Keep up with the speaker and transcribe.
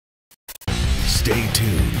Stay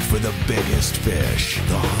tuned for the biggest fish,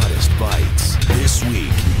 the hottest bites, this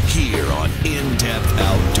week here on In-Depth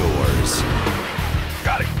Outdoors.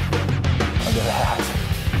 Got it. Look at that.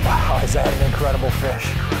 Wow, is that an incredible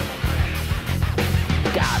fish?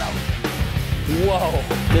 Got him. Whoa,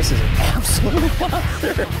 this is an absolute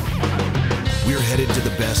monster. We're headed to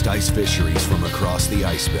the best ice fisheries from across the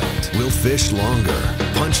ice belt. We'll fish longer,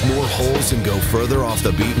 punch more holes, and go further off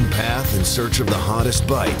the beaten path in search of the hottest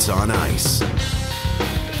bites on ice.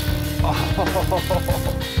 Oh,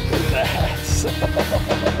 look at that.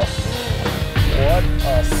 What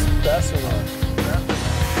a specimen.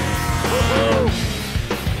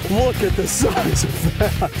 Look at the size of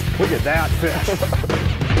that. Look at that fish.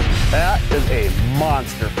 That is a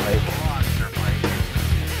monster flake.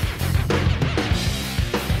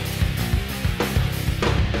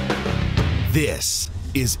 This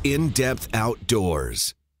is In-Depth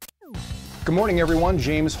Outdoors. Good morning, everyone.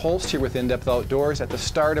 James Holst here with In-Depth Outdoors at the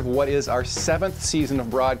start of what is our 7th season of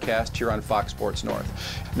broadcast here on Fox Sports North.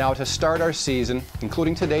 Now, to start our season,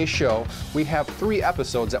 including today's show, we have 3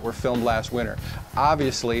 episodes that were filmed last winter.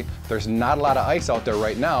 Obviously, there's not a lot of ice out there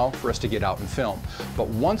right now for us to get out and film. But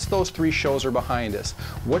once those 3 shows are behind us,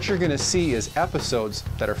 what you're going to see is episodes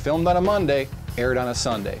that are filmed on a Monday, aired on a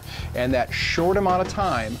Sunday. And that short amount of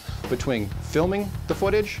time between filming the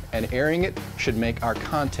footage and airing it should make our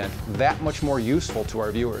content that much more useful to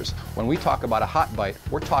our viewers. When we talk about a hot bite,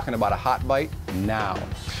 we're talking about a hot bite now.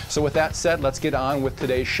 So with that said, let's get on with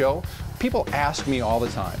today's show. People ask me all the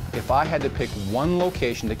time, if I had to pick one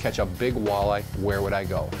location to catch a big walleye, where would I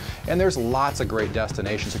go? And there's lots of great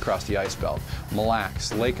destinations across the ice belt. Mille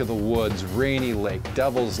Lacs, Lake of the Woods, Rainy Lake,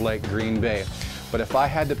 Devil's Lake, Green Bay. But if I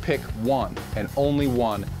had to pick one, and only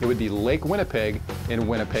one, it would be Lake Winnipeg in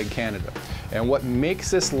Winnipeg, Canada. And what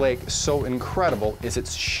makes this lake so incredible is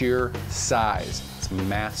its sheer size. It's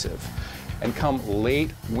massive. And come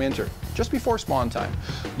late winter, just before spawn time,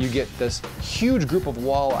 you get this huge group of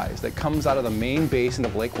walleyes that comes out of the main basin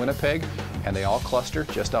of Lake Winnipeg, and they all cluster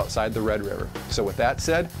just outside the Red River. So with that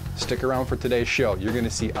said, stick around for today's show. You're going to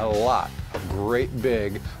see a lot of great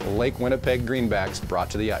big Lake Winnipeg greenbacks brought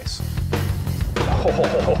to the ice.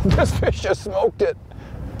 Oh, this fish just smoked it.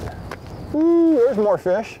 Ooh, there's more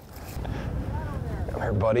fish. Come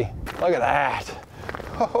here, buddy. Look at that.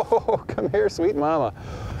 Oh, come here, sweet mama.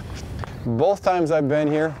 Both times I've been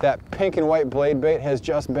here, that pink and white blade bait has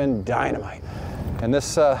just been dynamite. And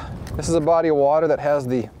this is a body of water that has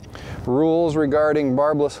the rules regarding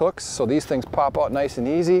barbless hooks, so these things pop out nice and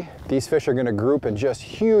easy. These fish are going to group in just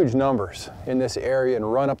huge numbers in this area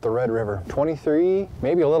and run up the Red River. 23,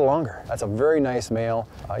 maybe a little longer. That's a very nice male.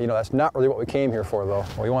 You know, that's not really what we came here for, though.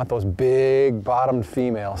 We want those big bottomed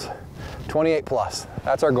females. 28 plus,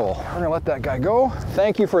 that's our goal. We're gonna let that guy go.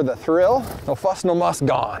 Thank you for the thrill. No fuss, no muss,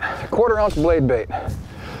 gone. 1/4 ounce blade bait.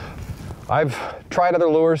 I've tried other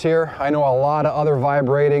lures here. I know a lot of other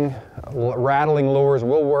vibrating, rattling lures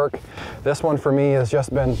will work. This one for me has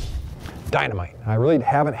just been dynamite. I really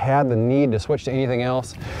haven't had the need to switch to anything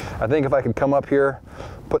else. I think if I could come up here,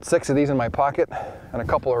 put 6 of these in my pocket and a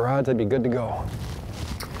couple of rods, I'd be good to go.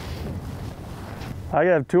 I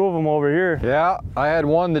got 2 of them over here. Yeah, I had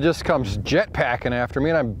one that just comes jetpacking after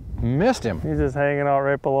me and I missed him. He's just hanging out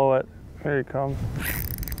right below it. Here he comes.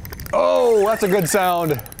 Oh, that's a good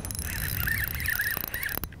sound.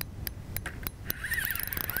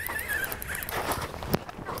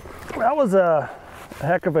 That was a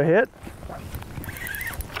heck of a hit.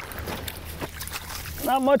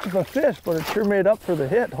 Not much of a fish, but it sure made up for the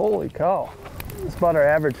hit. Holy cow. It's about our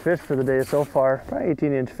average fish for the day so far. Probably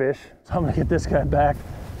 18-inch fish. So I'm gonna get this guy back.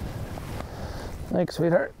 Thanks,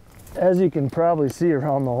 sweetheart. As you can probably see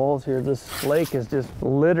around the holes here, this lake is just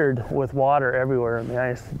littered with water everywhere on the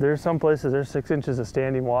ice. There's some places there's 6 inches of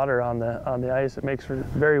standing water on the ice. It makes for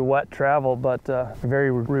very wet travel, but very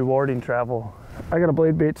rewarding travel. I got a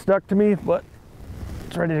blade bait stuck to me, but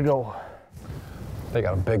it's ready to go. They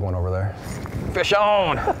got a big one over there. Fish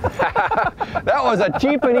on! That was a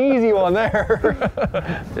cheap and easy one there.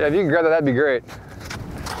 Yeah, if you can grab that, that'd be great.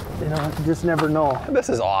 You know, you just never know. This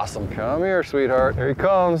is awesome. Come here, sweetheart. Here he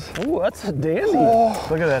comes. Oh, that's a dandy. Oh,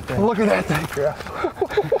 look at that thing. Look at that thing. Yeah.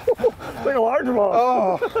 Like a largemouth.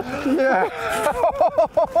 Oh, yeah.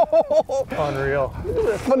 Unreal.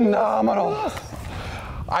 Phenomenal.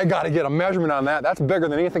 I got to get a measurement on that. That's bigger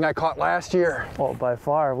than anything I caught last year. Well, by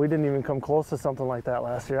far. We didn't even come close to something like that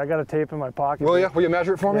last year. I got a tape in my pocket. Will you? Will you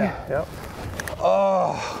measure it for me? Yeah. Yep.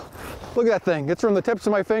 Oh, look at that thing. It's from the tips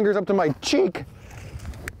of my fingers up to my cheek.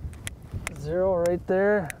 0 right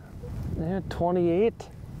there. Yeah, 28.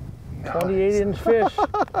 28-inch fish.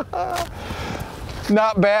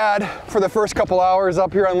 Not bad for the first couple hours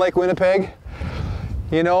up here on Lake Winnipeg.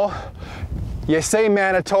 You know, you say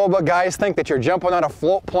Manitoba, guys think that you're jumping on a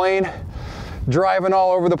float plane, driving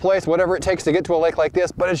all over the place, whatever it takes to get to a lake like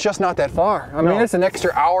this, but it's just not that far. I mean, it's an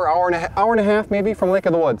extra hour and a half maybe from Lake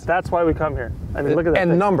of the Woods. That's why we come here. I mean, look at that.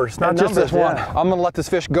 And thing. numbers, not just this one. I'm gonna let this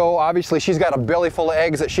fish go. Obviously, she's got a belly full of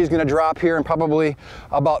eggs that she's gonna drop here in probably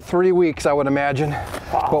about 3 weeks, I would imagine.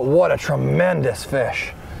 Wow. But what a tremendous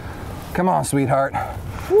fish. Come on, sweetheart.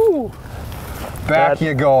 Woo. Back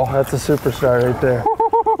you go. That's a superstar right there.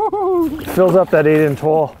 Fills up that 8-inch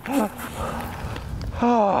hole.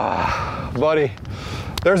 Buddy,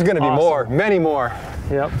 there's gonna be more, many more.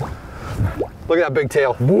 Yep. Look at that big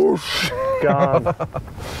tail. Whoosh. Gone.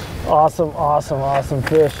 Awesome, awesome, awesome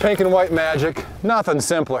fish. Pink and white magic, nothing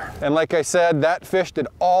simpler. And like I said, that fish did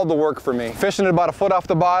all the work for me. Fishing it about a foot off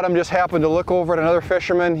the bottom, just happened to look over at another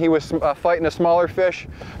fisherman. He was fighting a smaller fish.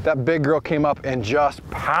 That big girl came up and just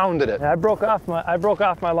pounded it. Yeah, I broke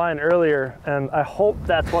off my line earlier, and I hope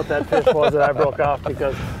that's what that fish was that I broke off,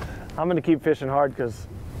 because I'm gonna keep fishing hard, because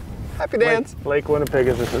happy dance. Lake Winnipeg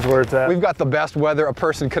is where it's at. We've got the best weather a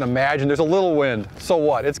person can imagine. There's a little wind. So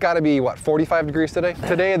what? It's got to be, what, 45 degrees today?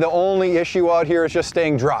 Today, the only issue out here is just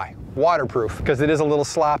staying dry, waterproof, because it is a little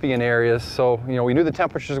sloppy in areas. So, you know, we knew the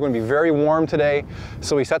temperatures were going to be very warm today.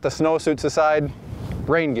 So we set the snowsuits aside,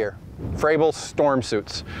 rain gear, Frabill storm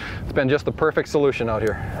suits. It's been just the perfect solution out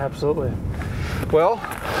here. Absolutely. Well,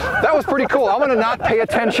 that was pretty cool. I'm going to not pay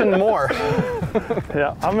attention more.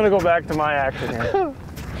 Yeah, I'm going to go back to my action here.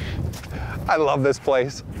 I love this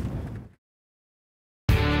place.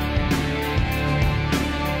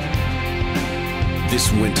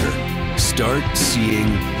 This winter, start seeing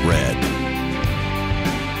red.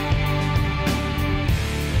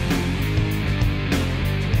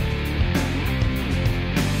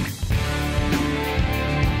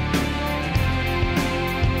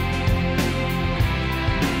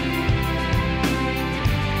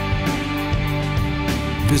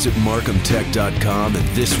 Visit markhamtech.com and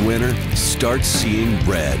this winter, start seeing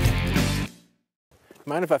red.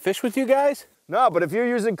 Mind if I fish with you guys? No, but if you're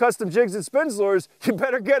using custom jigs and spins lures, you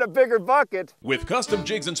better get a bigger bucket. With custom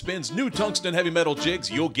Jigs and Spins new tungsten heavy metal jigs,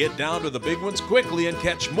 you'll get down to the big ones quickly and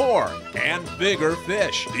catch more and bigger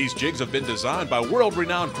fish. These jigs have been designed by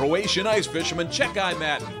world-renowned Croatian ice fisherman Čekaj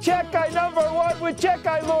Matin. Čekaj #1 with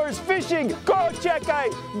Čekaj lures fishing. Go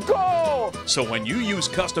Čekaj, go! So when you use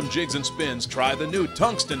custom Jigs and Spins, try the new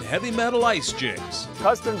tungsten heavy metal ice jigs.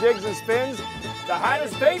 Custom jigs and spins, the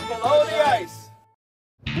hottest bait below the ice.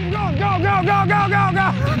 Go, go, go, go, go, go,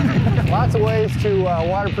 go! Lots of ways to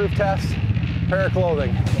waterproof test a pair of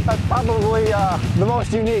clothing. That's probably the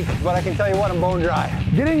most unique, but I can tell you what, I'm bone dry.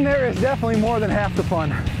 Getting there is definitely more than half the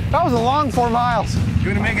fun. That was a long 4 miles. You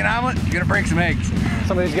gonna make an omelet? You gonna break some eggs?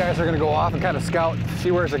 Some of these guys are gonna go off and kind of scout,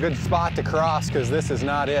 see where's a good spot to cross, because this is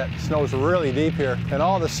not it. Snow's really deep here, and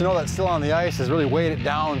all the snow that's still on the ice has really weighed it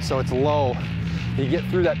down so it's low. You get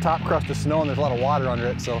through that top crust of snow and there's a lot of water under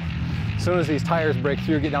it, so as soon as these tires break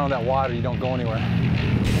through, get down to that water, you don't go anywhere.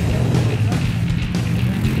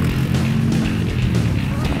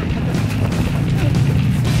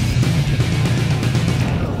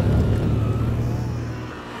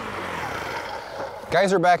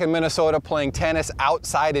 Guys are back in Minnesota playing tennis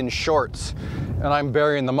outside in shorts, and I'm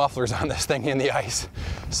burying the mufflers on this thing in the ice.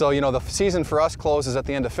 So, you know, the season for us closes at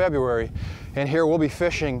the end of February, and here we'll be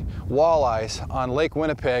fishing walleyes on Lake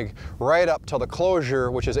Winnipeg right up till the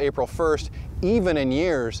closure, which is April 1st, even in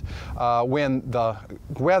years when the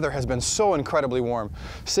weather has been so incredibly warm,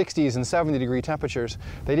 60s and 70-degree temperatures.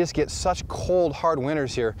 They just get such cold, hard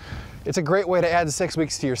winters here. It's a great way to add 6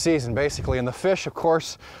 weeks to your season, basically, and the fish, of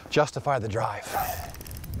course, justify the drive.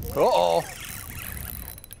 Uh-oh.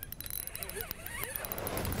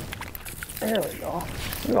 There we go.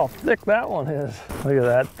 Look how thick that one is. Look at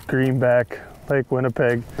that greenback, Lake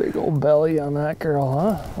Winnipeg. Big old belly on that girl,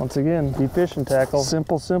 huh? Once again, deep fishing tackle.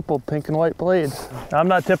 Simple, simple, pink and white blade. I'm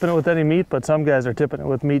not tipping it with any meat, but some guys are tipping it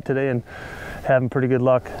with meat today and having pretty good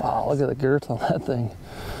luck. Wow, look at the girth on that thing.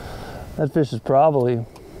 That fish is probably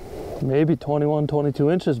maybe 21, 22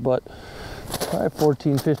 inches, but probably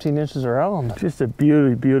 14, 15 inches around. Just a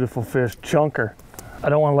beautiful fish, chunker. I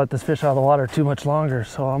don't want to let this fish out of the water too much longer,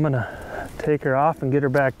 so I'm gonna take her off and get her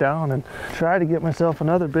back down and try to get myself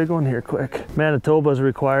another big one here quick. Manitoba is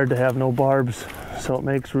required to have no barbs, so it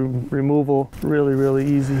makes removal really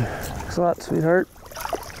easy. Thanks a lot, sweetheart.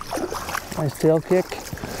 Nice tail kick,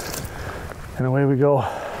 and away we go.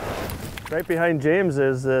 Right behind James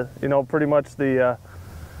is you know, pretty much the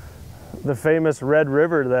famous Red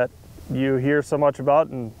River that you hear so much about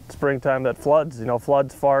in springtime that floods. You know,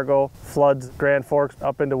 floods Fargo, floods Grand Forks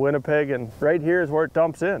up into Winnipeg, and right here is where it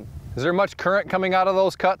dumps in. Is there much current coming out of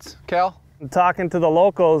those cuts, Cal? Talking to the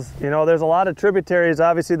locals, you know, there's a lot of tributaries,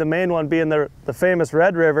 obviously the main one being the famous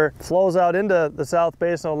Red River, flows out into the south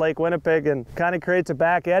basin of Lake Winnipeg and kind of creates a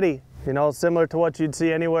back eddy, you know, similar to what you'd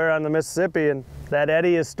see anywhere on the Mississippi. And that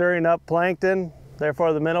eddy is stirring up plankton,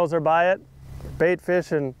 therefore the minnows are by it, bait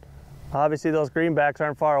fish, and obviously those greenbacks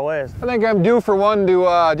aren't far away. I think I'm due for one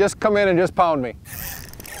to just come in and just pound me.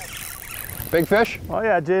 Big fish? Oh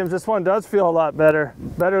yeah, James, this one does feel a lot better.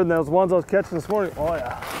 Better than those ones I was catching this morning. Oh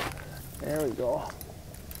yeah. There we go.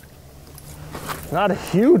 Not a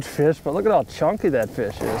huge fish, but look at how chunky that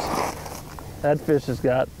fish is. That fish has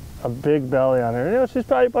got a big belly on her. You know, she's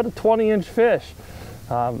probably about a 20-inch fish.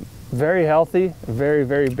 Very healthy, very,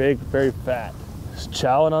 very big, very fat. Just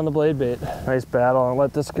chowing on the blade bait. Nice battle, and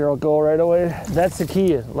let this girl go right away. That's the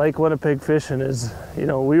key, Lake Winnipeg fishing is, you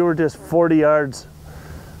know, we were just 40 yards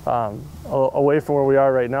away from where we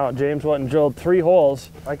are right now. James went and drilled 3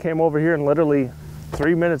 holes. I came over here and literally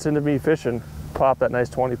 3 minutes into me fishing, popped that nice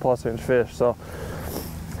 20+ inch fish. So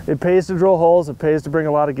it pays to drill holes, it pays to bring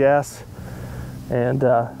a lot of gas, and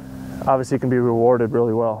obviously it can be rewarded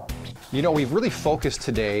really well. You know, we've really focused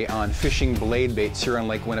today on fishing blade baits here on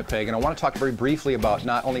Lake Winnipeg, and I want to talk very briefly about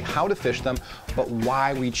not only how to fish them, but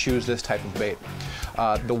why we choose this type of bait.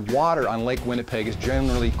 The water on Lake Winnipeg is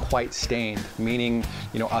generally quite stained, meaning,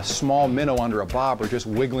 you know, a small minnow under a bobber just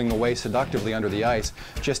wiggling away seductively under the ice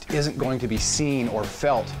just isn't going to be seen or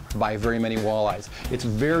felt by very many walleyes. It's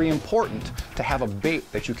very important to have a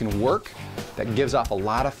bait that you can work, that gives off a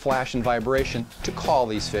lot of flash and vibration to call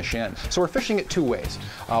these fish in. So we're fishing it 2 ways.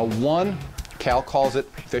 One, Cal calls it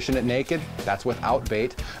fishing it naked. That's without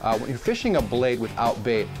bait. When you're fishing a blade without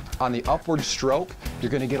bait, on the upward stroke,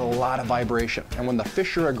 you're going to get a lot of vibration. And when the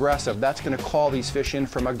fish are aggressive, that's going to call these fish in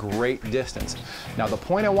from a great distance. Now, the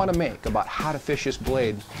point I want to make about how to fish this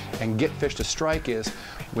blade and get fish to strike is,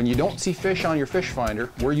 when you don't see fish on your fish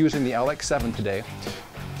finder, we're using the LX7 today,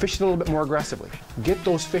 fish it a little bit more aggressively. Get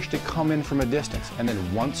those fish to come in from a distance, and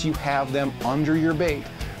then once you have them under your bait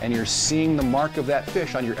and you're seeing the mark of that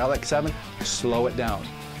fish on your LX7, slow it down.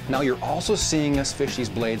 Now you're also seeing us fish these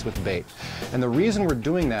blades with bait. And the reason we're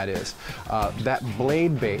doing that is that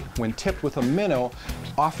blade bait, when tipped with a minnow,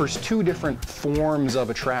 offers 2 different forms of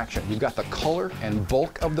attraction. You've got the color and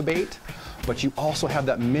bulk of the bait, but you also have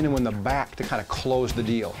that minnow in the back to kind of close the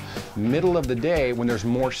deal. Middle of the day, when there's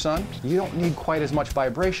more sun, you don't need quite as much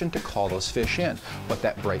vibration to call those fish in. But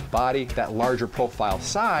that bright body, that larger profile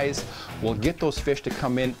size, will get those fish to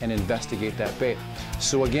come in and investigate that bait.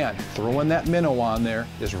 So again, throwing that minnow on there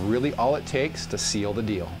is really all it takes to seal the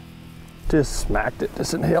deal. Just smacked it,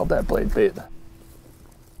 just inhaled that blade bait.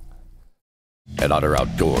 At Otter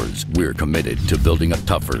Outdoors, we're committed to building a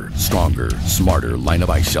tougher, stronger, smarter line of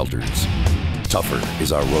ice shelters. Tougher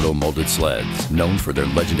is our roto-molded sleds, known for their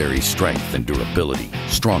legendary strength and durability.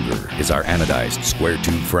 Stronger is our anodized square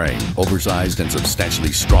tube frame, oversized and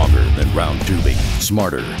substantially stronger than round tubing.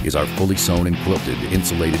 Smarter is our fully sewn and quilted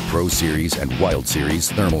insulated Pro Series and Wild Series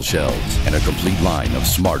thermal shells, and a complete line of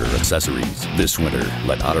smarter accessories. This winter,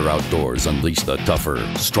 let Otter Outdoors unleash the tougher,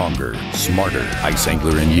 stronger, smarter ice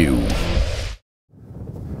angler in you.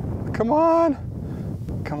 Come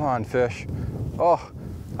on. Come on, fish. Oh,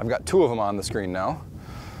 I've got 2 of them on the screen now.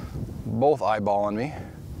 Both eyeballing me.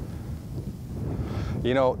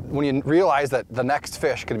 You know, when you realize that the next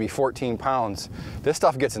fish could be 14 pounds, this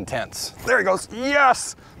stuff gets intense. There he goes.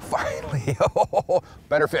 Yes! Finally. Oh,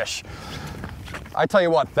 better fish. I tell you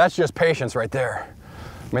what, that's just patience right there.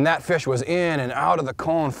 I mean, that fish was in and out of the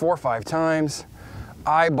cone 4 or 5 times,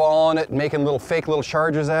 eyeballing it, making fake little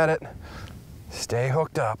charges at it. Stay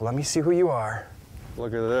hooked up. Let me see who you are.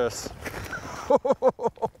 Look at this.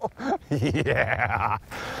 Yeah.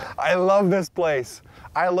 I love this place.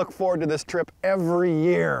 I look forward to this trip every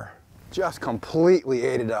year. Just completely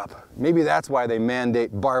ate it up. Maybe that's why they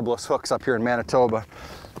mandate barbless hooks up here in Manitoba,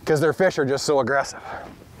 because their fish are just so aggressive.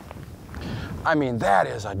 I mean, that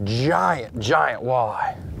is a giant, giant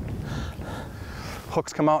walleye.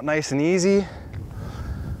 Hooks come out nice and easy.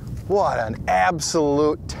 What an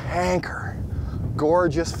absolute tanker.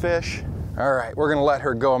 Gorgeous fish. All right, we're gonna let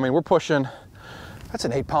her go. I mean, we're pushing, that's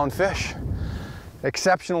an 8-pound fish.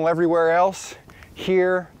 Exceptional everywhere else.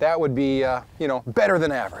 Here, that would be, you know, better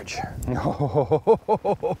than average.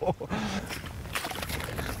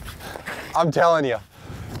 I'm telling you,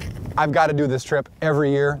 I've got to do this trip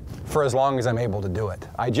every year for as long as I'm able to do it.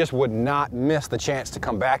 I just would not miss the chance to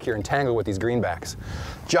come back here and tangle with these greenbacks.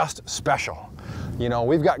 Just special. You know,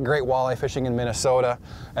 we've got great walleye fishing in Minnesota,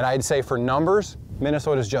 and I'd say for numbers,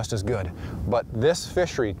 Minnesota's just as good. But this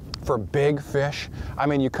fishery, for big fish, I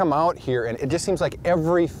mean, you come out here and it just seems like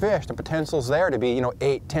every fish, the potential's there to be, you know,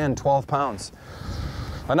 8, 10, 12 pounds.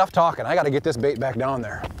 Enough talking. I got to get this bait back down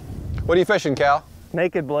there. What are you fishing, Cal?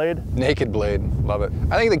 Naked blade. Naked blade. Love it.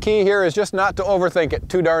 I think the key here is just not to overthink it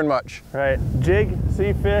too darn much. Right. Jig,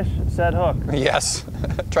 see fish, set hook. Yes.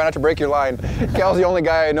 Try not to break your line. Cal's the only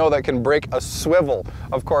guy I know that can break a swivel.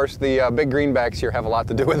 Of course, the big greenbacks here have a lot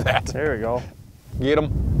to do with that. There we go. Get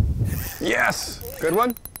him. Yes. Good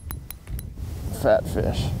one. Fat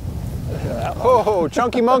fish. Oh,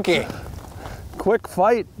 chunky monkey. Quick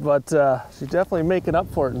fight, but she's definitely making up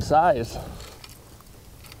for it in size.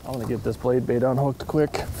 I'm gonna get this blade bait unhooked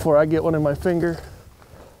quick before I get one in my finger.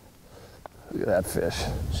 Look at that fish.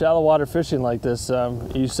 Shallow water fishing like this,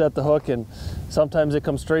 you set the hook and sometimes it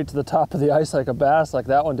comes straight to the top of the ice like a bass, like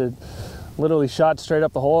that one did. Literally shot straight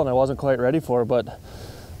up the hole and I wasn't quite ready for it, but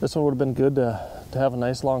this one would have been good to have a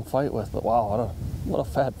nice long fight with. But wow, what a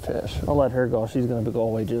fat fish. I'll let her go. She's gonna go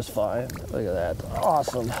away just fine. Look at that,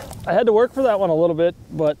 awesome. I had to work for that one a little bit,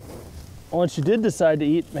 but when she did decide to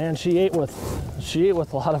eat, man, she ate with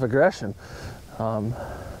a lot of aggression.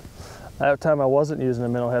 That time I wasn't using a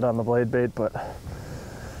minnow head on the blade bait, but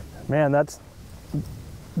man, that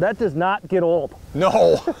does not get old.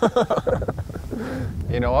 No.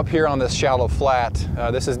 You know, up here on this shallow flat,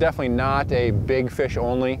 this is definitely not a big fish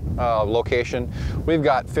only location. We've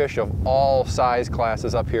got fish of all size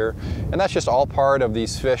classes up here, and that's just all part of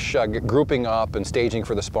these fish grouping up and staging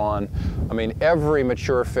for the spawn. I mean, every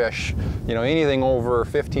mature fish, you know, anything over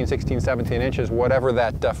 15, 16, 17 inches, whatever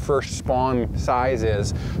that first spawn size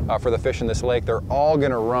is for the fish in this lake, they're all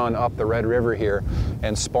gonna run up the Red River here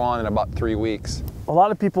and spawn in about 3 weeks. A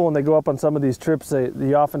lot of people, when they go up on some of these trips,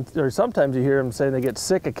 they often, or sometimes you hear them saying they get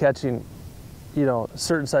sick of catching, you know,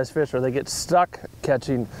 certain size fish, or they get stuck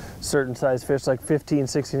catching certain size fish, like 15,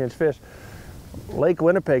 16-inch fish. Lake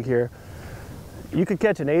Winnipeg here, you could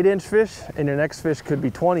catch an 8-inch fish and your next fish could be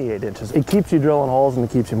 28 inches. It keeps you drilling holes and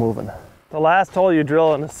it keeps you moving. The last hole you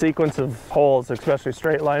drill in a sequence of holes, especially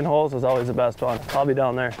straight line holes, is always the best one. I'll be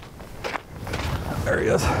down there. There he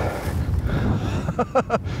is.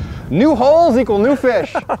 New holes equal new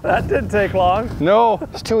fish. That didn't take long. No,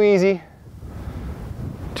 it's too easy.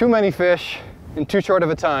 Too many fish in too short of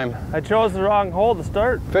a time. I chose the wrong hole to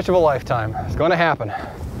start. Fish of a lifetime. It's going to happen.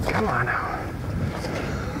 Come on now.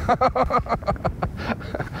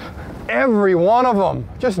 Every one of them,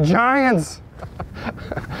 just giants.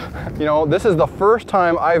 You know, this is the first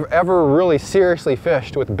time I've ever really seriously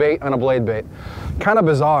fished with bait on a blade bait. Kind of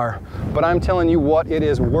bizarre, but I'm telling you what, it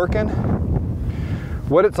is working.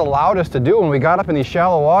 What it's allowed us to do when we got up in these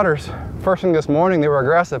shallow waters, first thing this morning they were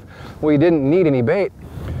aggressive. We didn't need any bait.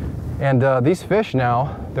 And these fish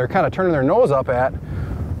now, they're kind of turning their nose up at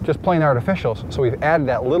just plain artificials. So we've added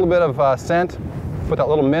that little bit of scent, put that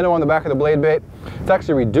little minnow on the back of the blade bait. It's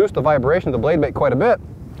actually reduced the vibration of the blade bait quite a bit.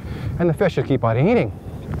 And the fish just keep on eating.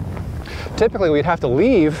 Typically we'd have to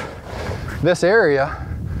leave this area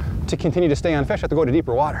to continue to stay on fish, have to go to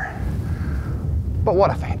deeper water. But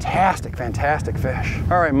what a fantastic, fantastic fish.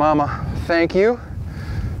 All right, Mama, thank you.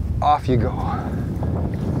 Off you go.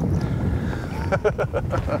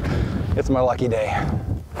 It's my lucky day.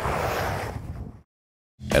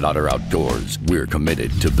 At Otter Outdoors, we're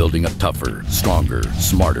committed to building a tougher, stronger,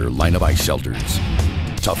 smarter line of ice shelters.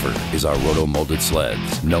 Tougher is our roto-molded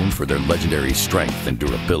sleds, known for their legendary strength and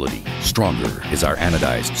durability. Stronger is our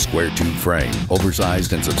anodized square tube frame,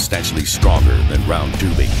 oversized and substantially stronger than round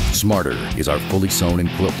tubing. Smarter is our fully sewn and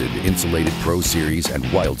quilted insulated Pro Series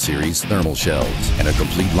and Wild Series thermal shells, and a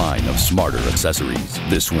complete line of smarter accessories.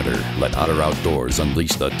 This winter, let Otter Outdoors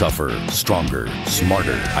unleash the tougher, stronger,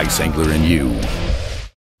 smarter ice angler in you.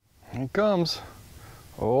 Here it comes.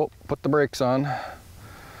 Oh, put the brakes on.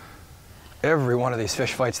 Every one of these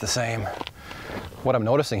fish fights the same. What I'm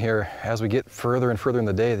noticing here, as we get further and further in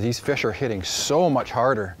the day, these fish are hitting so much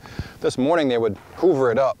harder. This morning they would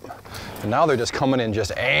hoover it up, and now they're just coming in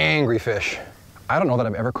just angry fish. I don't know that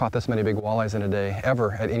I've ever caught this many big walleyes in a day,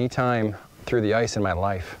 ever, at any time through the ice in my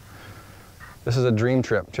life. This is a dream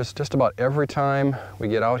trip. Just about every time we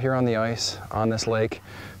get out here on the ice, on this lake,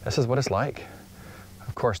 this is what it's like.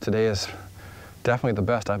 Of course, today is definitely the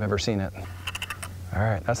best I've ever seen it. All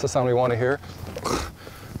right, that's the sound we want to hear.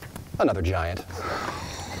 Another giant.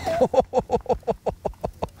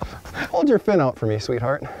 Hold your fin out for me,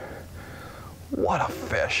 sweetheart. What a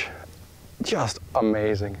fish. Just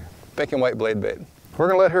amazing. Pink and white blade bait. We're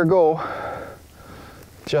gonna let her go.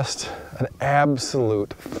 Just an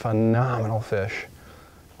absolute phenomenal fish.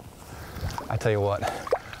 I tell you what,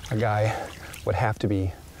 a guy would have to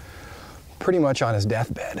be pretty much on his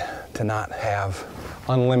deathbed to not have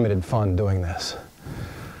unlimited fun doing this.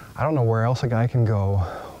 I don't know where else a guy can go,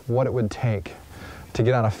 what it would take to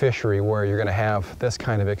get on a fishery where you're going to have this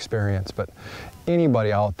kind of experience. But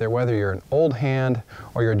anybody out there, whether you're an old hand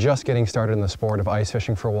or you're just getting started in the sport of ice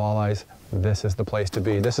fishing for walleyes, this is the place to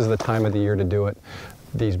be. This is the time of the year to do it.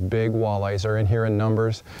 These big walleyes are in here in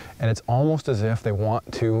numbers, and it's almost as if they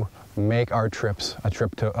want to make our trips a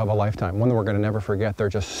trip of a lifetime, one that we're going to never forget. They're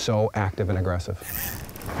just so active and aggressive.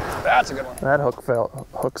 That's a good one. That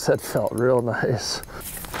hook set felt real nice.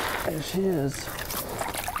 There she is.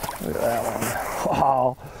 Look at that one.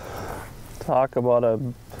 Wow. Talk about a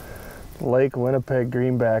Lake Winnipeg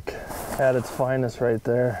greenback at its finest right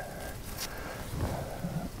there.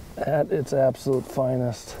 At its absolute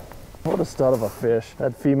finest. What a stud of a fish.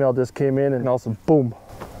 That female just came in and also boom.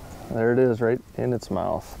 There it is right in its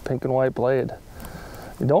mouth. Pink and white blade.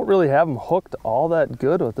 You don't really have them hooked all that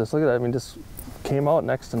good with this. Look at that. I mean, just came out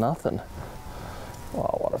next to nothing.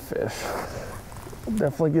 Wow, what a fish.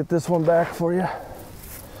 Definitely get this one back for you.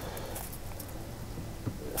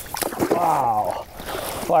 Wow.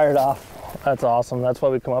 Fired off. That's awesome. That's why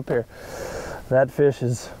we come up here. That fish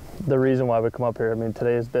is the reason why we come up here. I mean,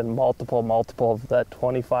 today has been multiple of that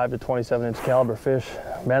 25 to 27 inch caliber fish.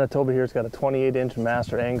 Manitoba here's got a 28 inch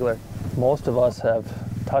master angler. Most of us have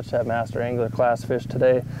touched that master angler class fish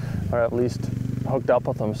today, or at least hooked up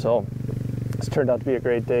with them. So it's turned out to be a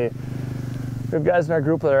great day. We have guys in our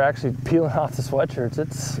group that are actually peeling off the sweatshirts.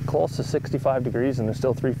 It's close to 65 degrees and there's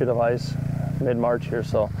still 3 feet of ice mid-March here.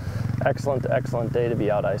 So excellent day to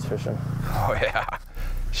be out ice fishing. Oh yeah,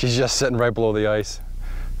 she's just sitting right below the ice,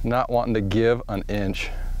 not wanting to give an inch.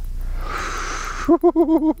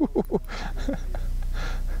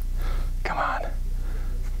 Come on,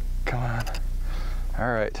 come on.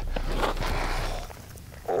 All right.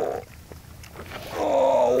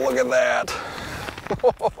 Oh, look at that.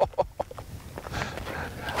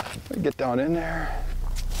 Get down in there.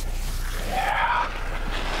 Yeah,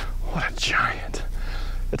 what a giant.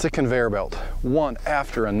 It's a conveyor belt, one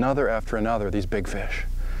after another, these big fish.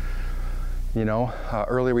 You know,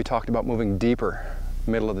 earlier we talked about moving deeper,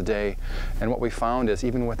 middle of the day, and what we found is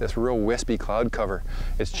even with this real wispy cloud cover,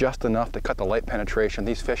 it's just enough to cut the light penetration.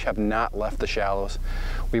 These fish have not left the shallows.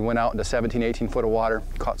 We went out into 17, 18 foot of water,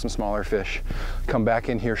 caught some smaller fish, come back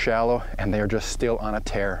in here shallow, and they're just still on a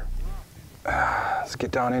tear. Let's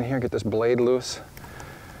get down in here, get this blade loose.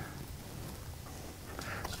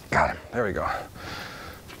 Got him, there we go.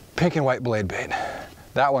 Pink and white blade bait.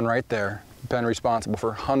 That one right there, been responsible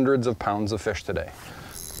for hundreds of pounds of fish today.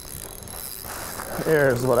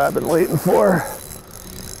 Here's what I've been waiting for.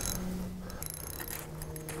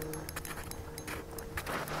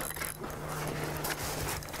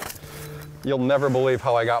 You'll never believe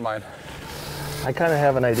how I got mine. I kind of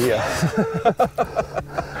have an idea.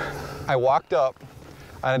 I walked up,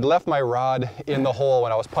 I had left my rod in the hole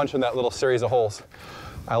when I was punching that little series of holes.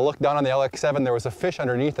 I looked down on the LX7, there was a fish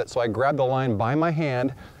underneath it, so I grabbed the line by my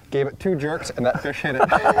hand, gave it 2 jerks, and that fish hit it.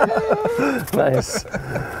 Nice.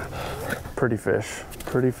 Pretty fish,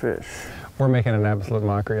 pretty fish. We're making an absolute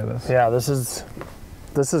mockery of this. Yeah, this is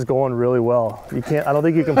going really well. You can't, I don't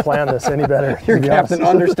think you can plan this any better. You're Captain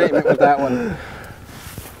Understatement with that one.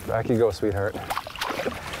 Back you go, sweetheart.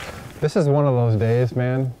 This is one of those days,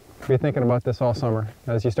 man. Be thinking about this all summer.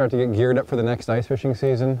 As you start to get geared up for the next ice fishing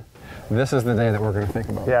season, this is the day that we're going to think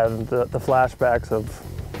about. Yeah, the flashbacks of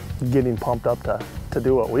getting pumped up to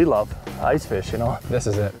do what we love, ice fish, you know. This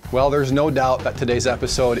is it. Well, there's no doubt that today's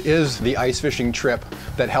episode is the ice fishing trip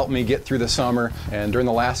that helped me get through the summer. And during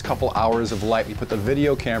the last couple hours of light, we put the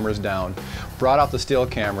video cameras down, brought out the still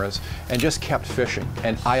cameras, and just kept fishing.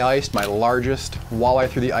 And I iced my largest walleye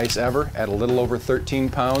through the ice ever at a little over 13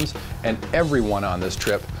 pounds. And everyone on this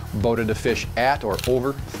trip boated a fish at or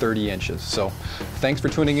over 30 inches. So thanks for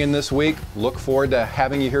tuning in this week. Look forward to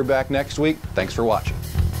having you here back next week. Thanks for watching.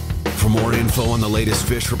 For more info on the latest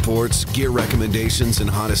fish reports, gear recommendations, and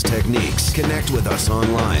hottest techniques, connect with us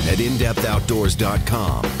online at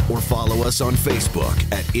indepthoutdoors.com or follow us on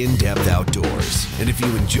Facebook at In Depth Outdoors. And if you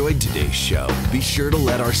enjoyed today's show, be sure to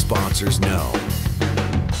let our sponsors know.